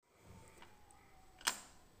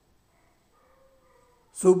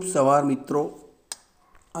શુભ સવાર મિત્રો.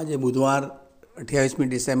 આજે બુધવાર 28મી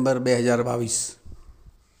ડિસેમ્બર 2022.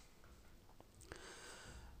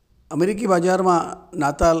 અમેરિકી બજારમાં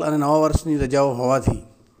નાતાલ અને નવા વર્ષની રજાઓ હોવાથી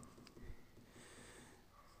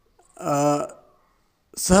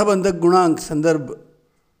સહબંધક ગુણાંક સંદર્ભ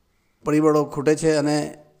પરિબળો ખૂટે છે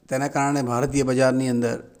અને તેના કારણે ભારતીય બજારની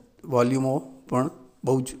અંદર વોલ્યુમો પણ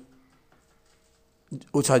બહુ જ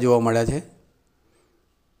ઓછા જોવા મળ્યા છે.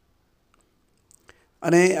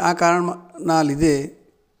 અને આ કારણના લીધે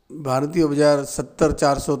ભારતીય બજાર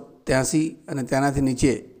 17,483 અને તેનાથી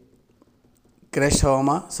નીચે ક્રેશ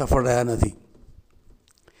થવામાં સફળ રહ્યા નથી.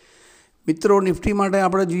 મિત્રો, નિફ્ટી માટે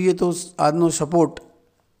આપણે જોઈએ તો આજનો સપોર્ટ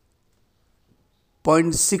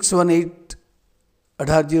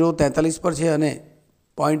 0.618 પર છે અને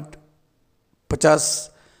 0.50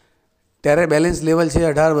 ત્યારે બેલેન્સ લેવલ છે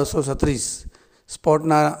 18,236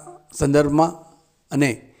 સ્પોટના સંદર્ભમાં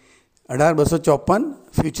અને 18,254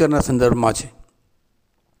 ફ્યુચરના સંદર્ભમાં છે.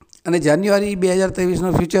 અને જાન્યુઆરી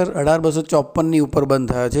 2023નો ફ્યુચર 18,254ની ઉપર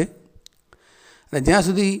બંધ થયા છે. અને જ્યાં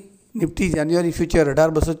સુધી નિફ્ટી જાન્યુઆરી ફ્યુચર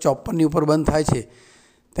 18,254ની ઉપર બંધ થાય છે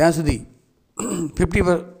ત્યાં સુધી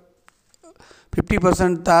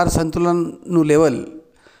 50% તાર સંતુલનનું લેવલ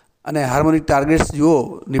અને હાર્મોનિક ટાર્ગેટ્સ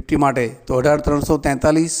જુઓ નિફ્ટી માટે તો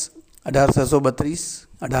 18,343, 18,632,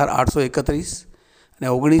 18,831 અને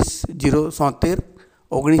 19,073,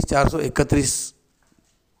 19,431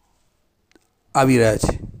 આવી રહ્યા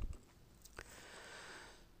છે.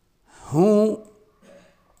 હું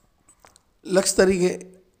લક્ષ તરીકે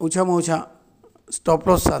ઓછામાં ઓછા સ્ટોપ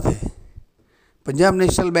લોસ સાથે પંજાબ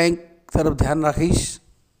નેશનલ બેંક તરફ ધ્યાન રાખીશ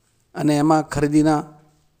અને એમાં ખરીદીના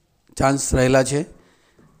ચાન્સ રહેલા છે.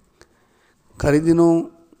 ખરીદીનું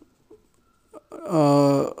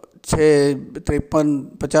છે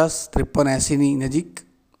 53.50, 53.80ની નજીક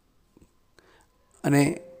અને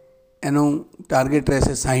એનું ટાર્ગેટ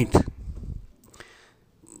રહેશે 60.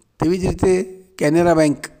 તેવી જ રીતે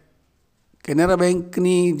કેનેરા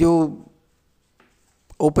બેંકની જો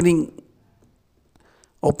ઓપન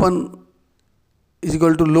ઇઝ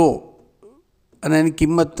લો અને એની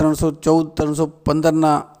કિંમત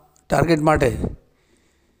 314-315ના ટાર્ગેટ માટે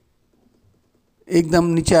એકદમ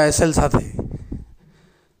નીચે એસએલ સાથે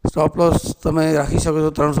સ્ટોપ લોસ તમે રાખી શકો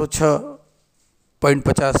છો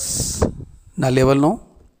 306.50ના લેવલનો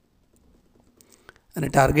અને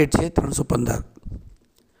ટાર્ગેટ છે 315.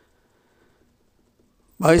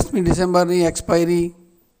 22મી ડિસેમ્બરની એક્સપાયરી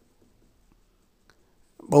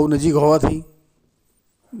બહુ નજીક હોવાથી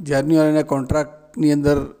જાન્યુઆરીના કોન્ટ્રાક્ટની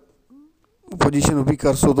અંદર પોઝિશન ઊભી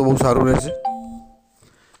કરશો તો બહુ સારું રહેશે.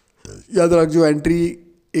 યાદ રાખજો, એન્ટ્રી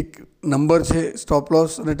એક નંબર છે, સ્ટોપ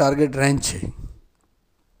લોસ અને ટાર્ગેટ રેન્જ છે.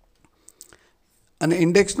 અને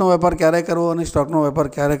ઇન્ડેક્સનો વેપાર ક્યારે કરવો અને સ્ટોકનો વેપાર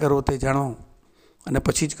ક્યારે કરવો તે જાણો અને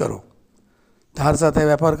પછી જ કરો. ધાર સાથે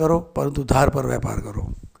વેપાર કરો, પરંતુ ધાર પર વેપાર કરો.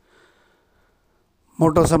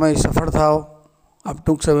 મોટો સમય સફળ થાઓ. આપ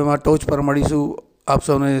ટૂંક સમયમાં ટોચ પર મળીશું. આપ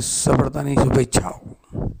સૌને સફળતાની શુભેચ્છાઓ.